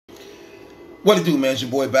What it do, man? It's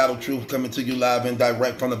your boy Battle Truth coming to you live and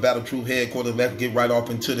direct from the Battle Truth headquarters. Let's get right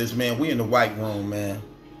off into this, man. We in the white room, man.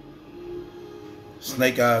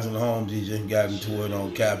 Snake Eyes and Holmes, he just got into it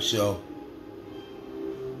on Cap Show.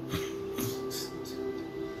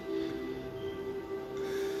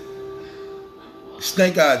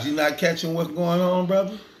 Snake Eyes, you not catching what's going on,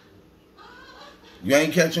 brother? You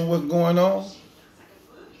ain't catching what's going on?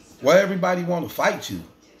 Why everybody want to fight you?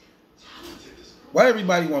 Why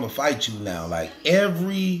everybody want to fight you now? Like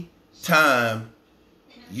every time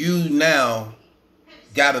you now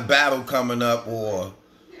got a battle coming up or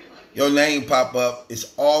your name pop up,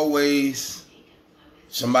 it's always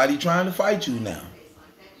somebody trying to fight you now.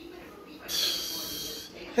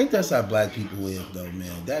 I think that's how black people is, though,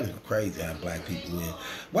 man. That is crazy how black people is.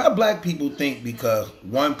 Why black people think because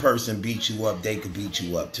one person beat you up, they could beat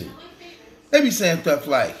you up too? They be saying stuff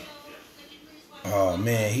like, oh,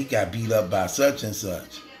 man, he got beat up by such and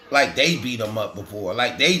such. Like they beat him up before.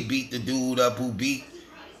 Like they beat the dude up who beat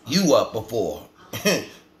you up before.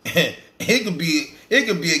 It could be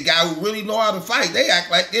a guy who really know how to fight. They act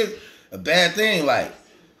like it's a bad thing. Like,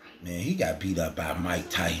 man, he got beat up by Mike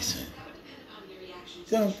Tyson.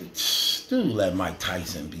 Dude, let Mike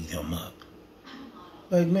Tyson beat him up.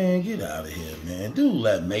 Like, man, get out of here, man. Dude,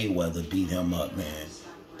 let Mayweather beat him up, man.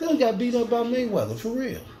 Dude got beat up by Mayweather, for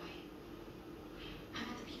real.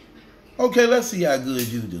 Okay, let's see how good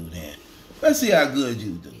you do then. Let's see how good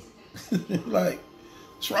you do. Like,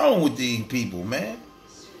 what's wrong with these people, man?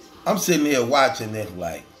 I'm sitting here watching this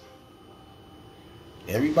like,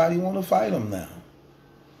 everybody want to fight them now.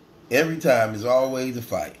 Every time is always a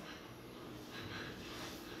fight.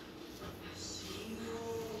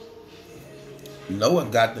 You know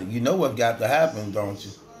what got to happen, don't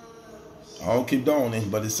you? I don't condone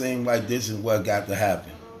it, but it seems like this is what got to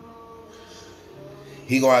happen.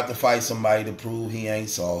 He gonna have to fight somebody to prove he ain't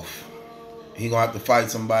soft. He gonna have to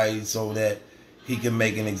fight somebody so that he can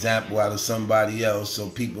make an example out of somebody else so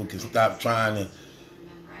people can stop trying to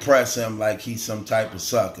press him like he's some type of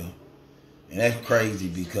sucker. And that's crazy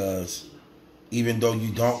because even though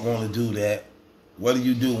you don't want to do that, what do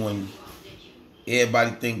you do when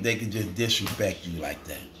everybody think they can just disrespect you like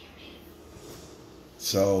that?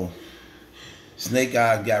 So Snake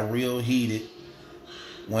Eyes got real heated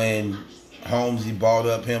when Holmesy brought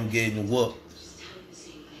up him getting whooped.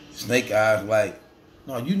 Snake Eyes like,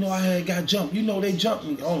 no, you know I had got jumped. You know they jumped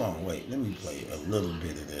me. Hold on, wait. Let me play a little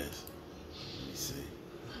bit of this. Let me see.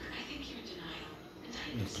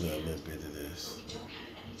 Let me play a little bit of this.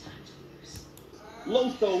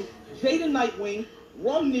 Loso, Jada Nightwing,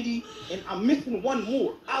 Rum Nitty, and I'm missing one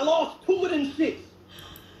more. I lost 2 of them shits.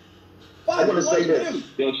 I want to say this.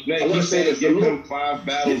 Yo, Snake, you said give him 5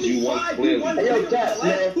 battles you won clearly. Hey, yo, Cass,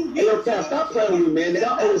 man. Hey, yo, Cass, stop playing with me, man. Nigga,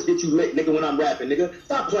 I always get you lit, nigga, when I'm rapping, nigga.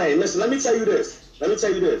 Stop playing. Listen, let me tell you this.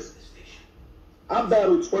 I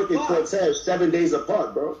battled Twerk and Cortez 7 days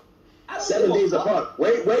apart, bro. 7 days apart.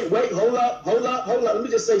 Wait. Hold up. Let me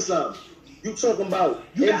just say something. You talking about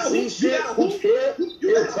MC shit? Who cares?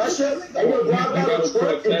 Peer pressure? And yo, bro, I battled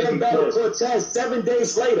Twerk and then battled Cortez 7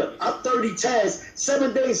 days later. I'm 30 Taz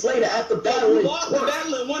 7 days later after battling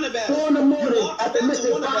Twerk. 4 in the morning after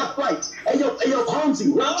missing 5 fights. Hey, yo, Holmesy,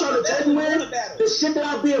 what I'm trying to tell you, man, the shit that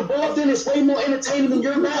I'll be involved in is way more entertaining than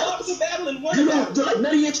your battles. You don't do like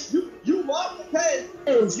none of your... You lost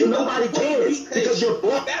because and nobody cares because you're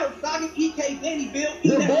boring. Battle Saga, EK, Danny Bill.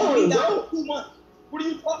 You're boring, bro. 2 months. What are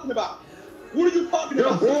you talking about? What are you talking You're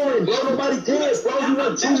about? You're boring, bro. Nobody cares, bro. You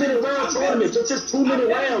want 2-minute round tournaments. It's just 2-minute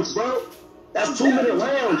rounds, bro. That's 2-minute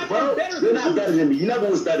rounds, bro. You're not better than me. You never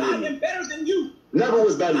was better than me. I am better than you. Never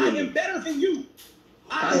was better than me. I am better than you.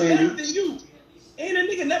 I am better than you. And a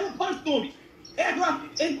nigga never punched on me.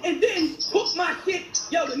 And then took my shit.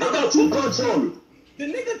 Yo, the nigga. How about you punch on me? The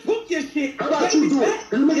nigga took your shit. How about you do it?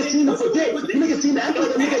 The nigga seem to forget. The nigga seem to act like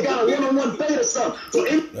a nigga got a one-on-one fight or something. So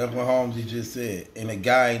that's what Holmesy just said. And the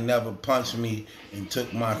guy ain't never punched me and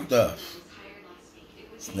took my stuff.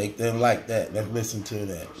 Snake didn't like that. Let's listen to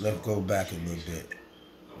that. Let's go back a little bit.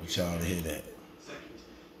 I want y'all to hear that.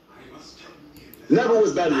 Never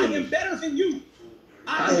was better than me. I am better than you.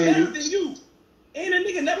 I am better than you. And a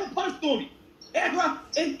nigga never punched on me.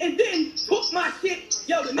 And then took my shit.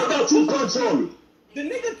 Yo, the nigga. How about you punch on me? The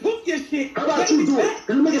nigga took your shit. How about you do it?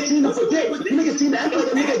 The nigga seem to forget. The nigga seem to act like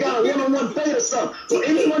a nigga got a one-on-one fight or something. So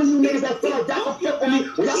any one of you niggas that feel like y'all can flip on me,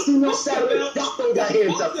 when y'all see me on Saturday, y'all throw your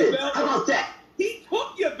hands up there. How about that? He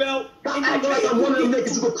took your belt. Stop acting like I'm one of them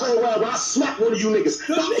niggas who can play around when I smack one of you niggas.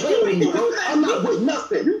 Stop playing with me, bro. I'm not with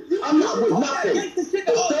nothing. I'm not with nothing.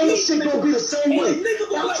 The same shit gonna be the same way.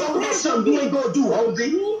 I'm talking about something you ain't gonna do, homie.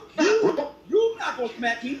 You not gonna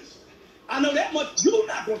smack me. I know that much. You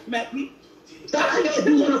not gonna smack me. Stop acting like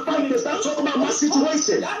you want to fight me. Stop talking about my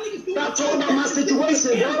situation. Stop talking about my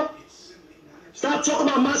situation, bro. Stop talking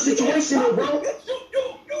about my situation, bro.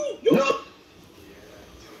 No.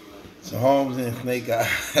 So Holmes and Snake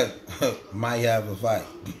Eyes might have a fight.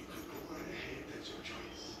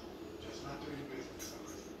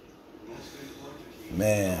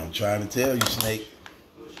 Man, I'm trying to tell you, Snake.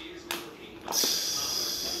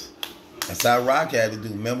 That's how Rock had to do.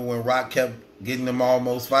 Remember when Rock kept getting them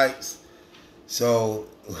almost fights? So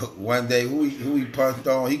one day, who he punched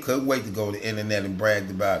on, he couldn't wait to go to the internet and bragged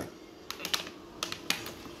about it.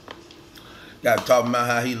 Got talking about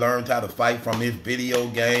how he learned how to fight from his video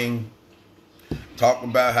game.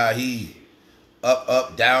 Talking about how he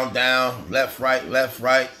up, down, left, right.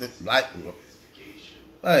 Like,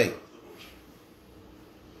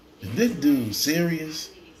 is this dude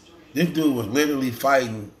serious? This dude was literally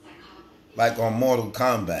fighting like on Mortal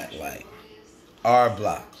Kombat, like R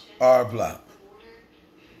block,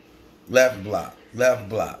 left block,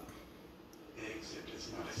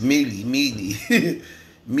 melee,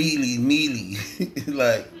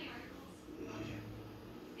 like,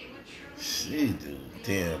 shit, dude,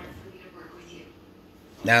 terrible.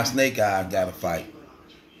 Now Snake Eyes got to fight.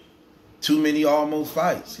 Too many almost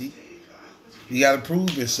fights. He got to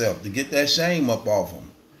prove himself to get that shame up off him.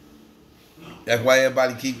 That's why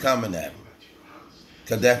everybody keep coming at him.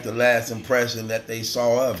 Because that's the last impression that they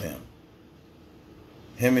saw of him.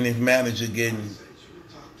 Him and his manager getting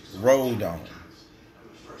rolled on.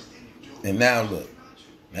 And now look.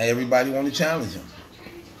 Now everybody want to challenge him.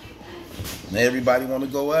 Now everybody want to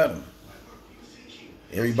go at him.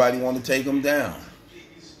 Everybody want to take him down.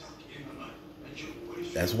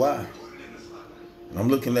 That's why. And I'm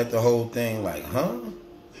looking at the whole thing like, huh?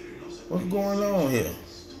 What's going on here?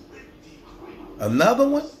 Another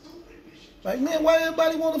one? Like, man, why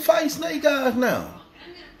everybody want to fight Snake Eyes now?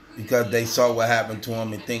 Because they saw what happened to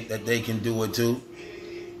him and think that they can do it too.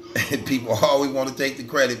 And people always want to take the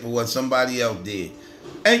credit for what somebody else did.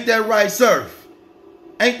 Ain't that right, Surf?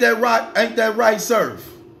 Ain't that right, Surf?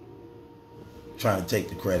 Trying to take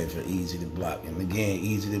the credit for Easy to Block. And again,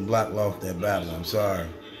 Easy to Block lost that battle. I'm sorry.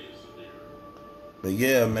 But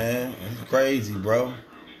yeah, man, it's crazy, bro.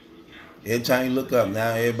 Every time you look up, now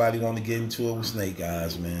everybody want to get into it with Snake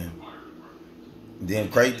Eyes, man. And then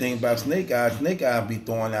crazy thing about Snake Eyes be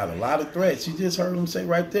throwing out a lot of threats. You just heard him say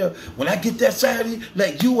right there, when I get that Saturday,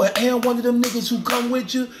 like you and one of them niggas who come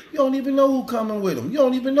with you, you don't even know who coming with him. You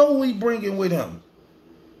don't even know who he bringing with him.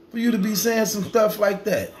 For you to be saying some stuff like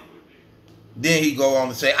that. Then he go on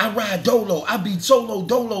to say, I ride Dolo. I be solo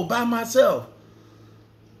Dolo by myself.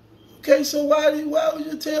 Okay, so why would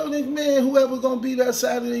you tell this man, whoever gonna be that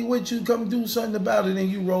Saturday with you, come do something about it,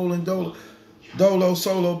 and you rolling Dolo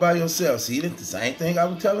solo by yourself? See, that's the same thing I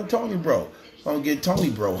was telling Tony Bro. Gonna get Tony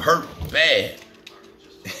Bro hurt bad.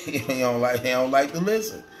 he don't like to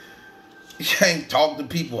listen. You can't talk to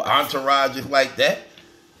people, entourages like that.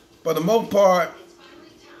 For the most part,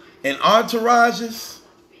 in entourages,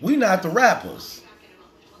 we not the rappers.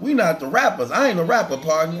 We not the rappers. I ain't a rapper,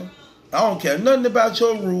 partner. I don't care nothing about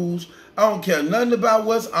your rules. I don't care nothing about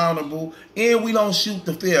what's honorable. And we don't shoot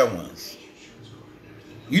the fair ones.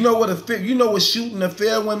 You know what shooting a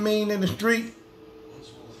fair one mean in the street?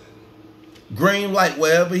 Green light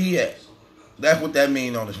wherever he at. That's what that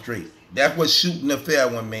mean on the street. That's what shooting a fair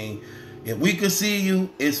one mean. If we can see you,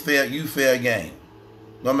 it's fair. You fair game.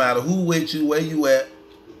 No matter who with you, where you at.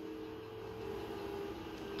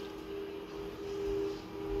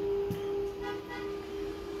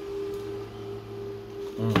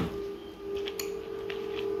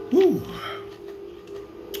 Woo.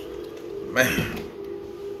 Man.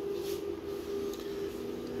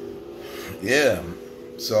 Yeah.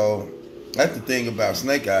 So that's the thing about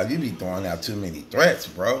Snake Eyes. You be throwing out too many threats,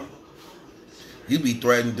 bro. You be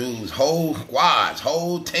threatening dudes, whole squads,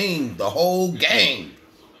 whole team, the whole game.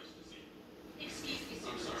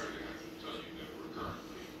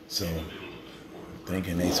 So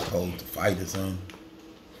thinking they supposed to fight or something.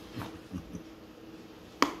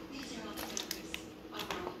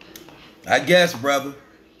 I guess, brother.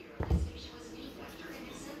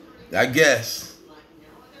 I guess.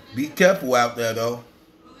 Be careful out there, though.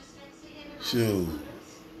 Shoot.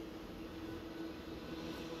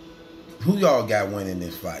 Who y'all got winning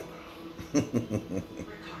this fight?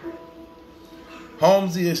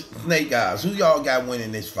 Holmesy or Snake Eyes? Who y'all got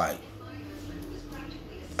winning this fight?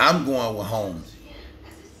 I'm going with Holmesy.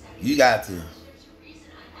 You got to.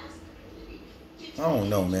 I don't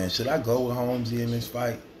know, man. Should I go with Holmesy in this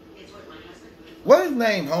fight? What his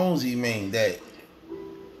name Holmesy mean? That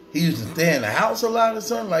he used to stay in the house a lot or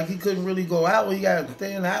something? Like he couldn't really go out, he got to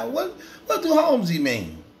stay in the house? What do Holmesy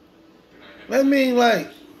mean? I mean, like,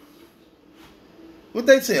 what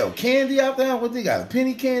they sell? Candy out there? What they got? A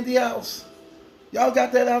penny candy house? Y'all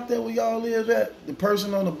got that out there where y'all live at? The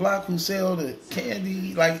person on the block who sell the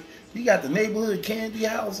candy, like, he got the neighborhood candy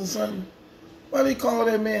house or something? Why they call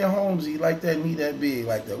that man Holmesy like that and he that big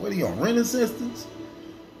like that? What are you on, rent assistance?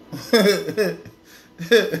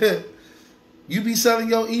 You be selling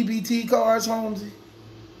your EBT cards, Holmesy?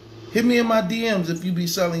 Hit me in my DMs if you be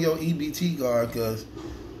selling your EBT card, because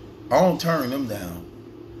I don't turn them down.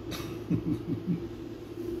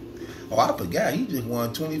 Oh, I forgot. He just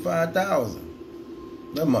won $25,000.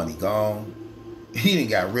 That money gone. He done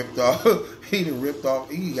got ripped off. He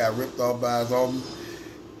got ripped off by his own.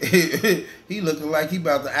 He looking like he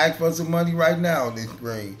about to ask for some money right now on this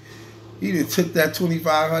screen. He done took that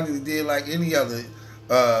 $2,500 and did like any other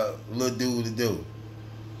little dude to do.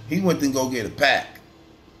 He went to go get a pack.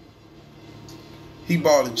 He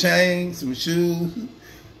bought a chain, some shoes,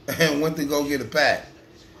 and went to go get a pack.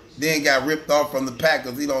 Then got ripped off from the pack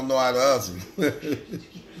because he don't know how to hustle.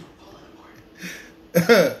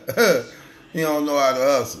 He don't know how to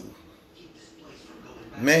hustle.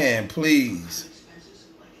 Man, please.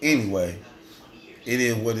 Anyway, it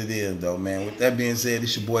is what it is, though, man. With that being said,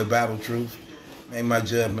 it's your boy Battle Truth. Man, my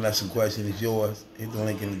judgment, that's some question is yours. Hit the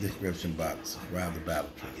link in the description box. Round the Battle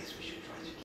Truth.